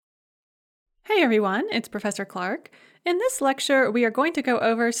Hey everyone, it's Professor Clark. In this lecture, we are going to go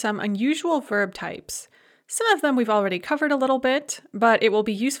over some unusual verb types. Some of them we've already covered a little bit, but it will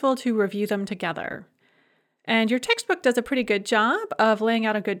be useful to review them together. And your textbook does a pretty good job of laying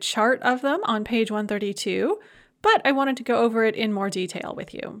out a good chart of them on page 132, but I wanted to go over it in more detail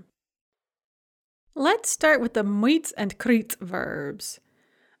with you. Let's start with the moet and krit verbs.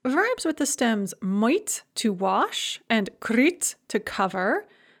 Verbs with the stems moet, to wash, and krit, to cover,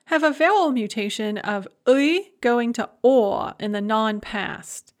 have a vowel mutation of ui going to o in the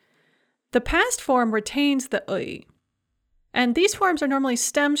non-past. The past form retains the ui. And these forms are normally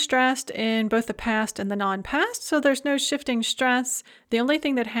stem stressed in both the past and the non-past, so there's no shifting stress. The only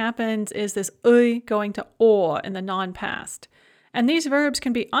thing that happens is this ui going to o in the non-past. And these verbs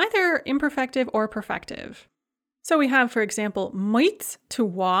can be either imperfective or perfective. So we have, for example, moet, to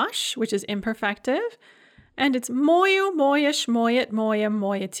wash, which is imperfective, and it's moju, mojish, mojit, mojem,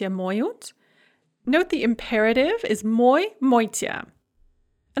 mojitje, mojut. Note the imperative is moj, mojtje.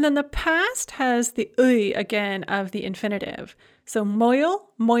 And then the past has the ui again of the infinitive. So mojil,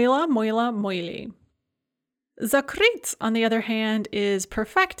 mojla, mojla, mojli. Zakrit, on the other hand, is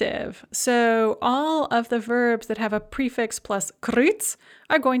perfective. So all of the verbs that have a prefix plus krit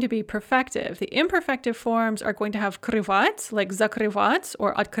are going to be perfective. The imperfective forms are going to have krivat, like zakrivat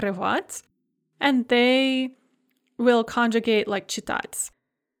or atkrivat, and they will conjugate like chitat.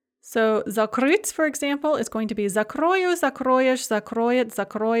 So zakrit, for example, is going to be zakroju, zakrojesh, zakrojet,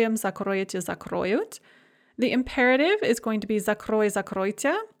 zakrojem, zakrojetje, zakrojut. The imperative is going to be zakroj,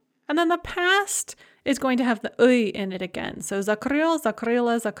 zakrojtje. And then the past is going to have the ui in it again. So zakril,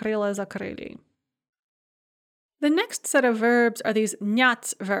 zakrila, zakrila, zakrili. The next set of verbs are these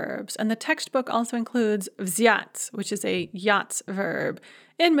nyat verbs, and the textbook also includes vzat, which is a yat verb,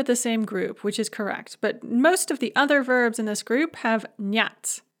 in with the same group, which is correct. But most of the other verbs in this group have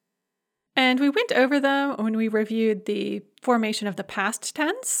nyat. And we went over them when we reviewed the formation of the past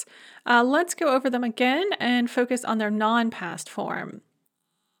tense. Let's go over them again and focus on their non-past form.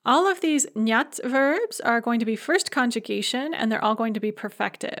 All of these nyat verbs are going to be first conjugation, and they're all going to be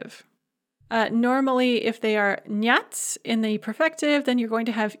perfective. Normally, if they are nyat in the perfective, then you're going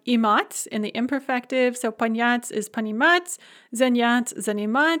to have imat in the imperfective. So panyat is panimat, zenyat,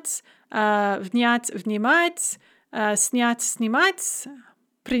 zenimat, vnyat, vnimat, snyat, snimat,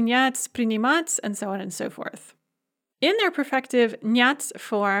 prinyat, prinimat, and so on and so forth. In their perfective nyat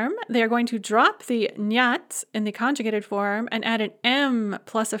form, they are going to drop the nyat in the conjugated form and add an m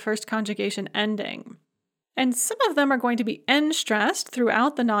plus a first conjugation ending. And some of them are going to be n-stressed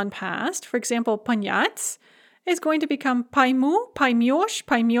throughout the non-past. For example, panyat is going to become paimu, paimyosh,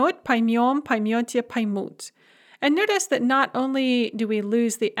 paimyot, paimyom, paimyotye, paimut. And notice that not only do we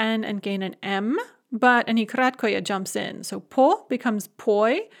lose the n and gain an m, but an ikratkoya jumps in. So po becomes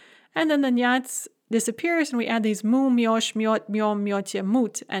poi, and then the nyat disappears, and we add these mu, myosh, myot, myom, myotye,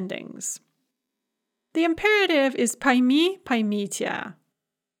 mut endings. The imperative is paimi, paimitya.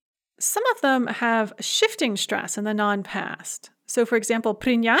 Some of them have shifting stress in the non-past. So, for example,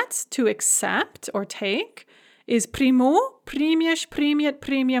 prinyat, to accept or take, is primu, primiesh, primiet,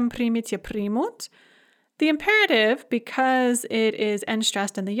 premium, primitye, primut. The imperative, because it is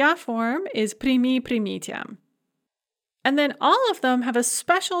n-stressed in the ya form, is primi, primitya. And then all of them have a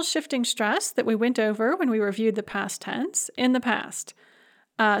special shifting stress that we went over when we reviewed the past tense in the past.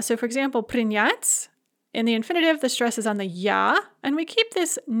 So, for example, prinyat, in the infinitive, the stress is on the ya, and we keep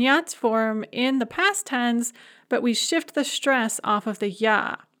this nyat form in the past tense, but we shift the stress off of the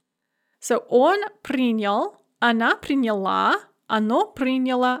ya. So, on prinyal, ana prinyala, ano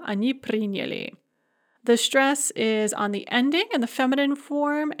prinyala, ani prinyali. The stress is on the ending in the feminine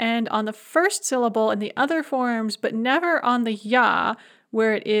form and on the first syllable in the other forms, but never on the ya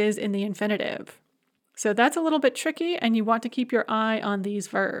where it is in the infinitive. So that's a little bit tricky, and you want to keep your eye on these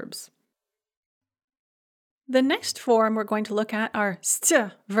verbs. The next form we're going to look at are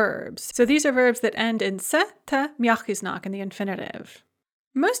st verbs. So these are verbs that end in se, te, miachisnak in the infinitive.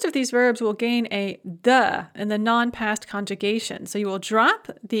 Most of these verbs will gain a de in the non-past conjugation. So you will drop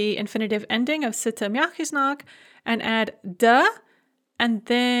the infinitive ending of sita miachisnak and add de and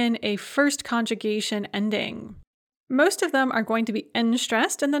then a first conjugation ending. Most of them are going to be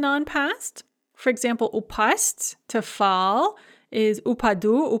n-stressed in the non-past. For example, upast, to fall, is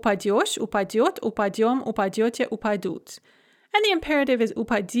upadu, upadiosh, upadiot, upadiom, upadiote, upadut. And the imperative is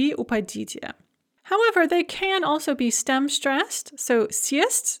upadi, upaditya. However, they can also be stem stressed. So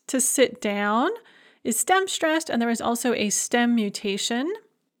siest, to sit down, is stem stressed, and there is also a stem mutation.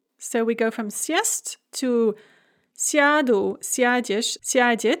 So we go from siest to siadu, siadish,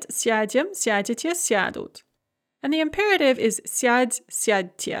 siadit, siadim, siaditya, siadut. And the imperative is siad,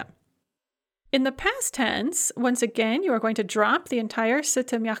 siadtya. In the past tense, once again, you are going to drop the entire site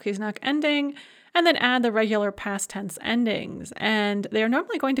mjaki znak ending and then add the regular past tense endings. And they are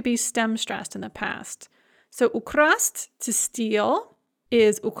normally going to be stem stressed in the past. So ukrast, to steal,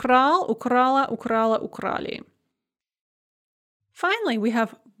 is ukral, ukrala, ukrala, ukrali. Finally, we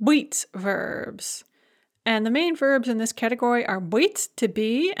have být verbs. And the main verbs in this category are být, to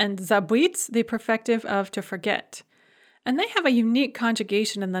be, and zabít, the perfective of to forget. And they have a unique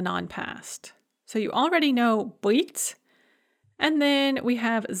conjugation in the non-past. So you already know být. And then we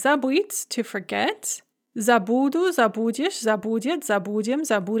have zabít, to forget. Zabudu, zabudiš, zabudiet, zabudim,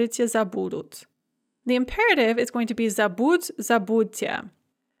 zabuditje, zabudut. The imperative is going to be zabud, zabudtya.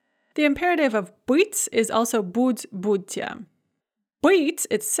 The imperative of být is also bud, budtya. Být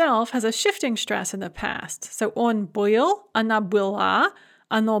itself has a shifting stress in the past. So on byl, ana byla,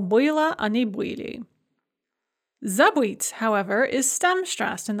 ano byla, ani byli. Zabít, however, is stem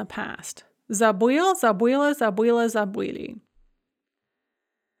stressed in the past. Zabil, zabila, zabila, zabili.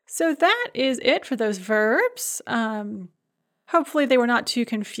 So that is it for those verbs. Hopefully they were not too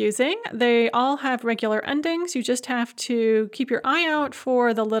confusing. They all have regular endings. You just have to keep your eye out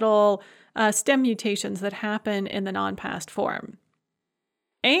for the little stem mutations that happen in the non-past form.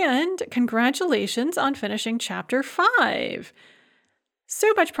 And congratulations on finishing Chapter 5.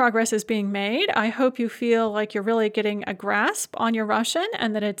 So much progress is being made. I hope you feel like you're really getting a grasp on your Russian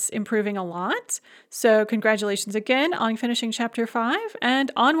and that it's improving a lot. So congratulations again on finishing Chapter 5 and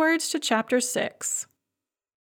onwards to Chapter 6.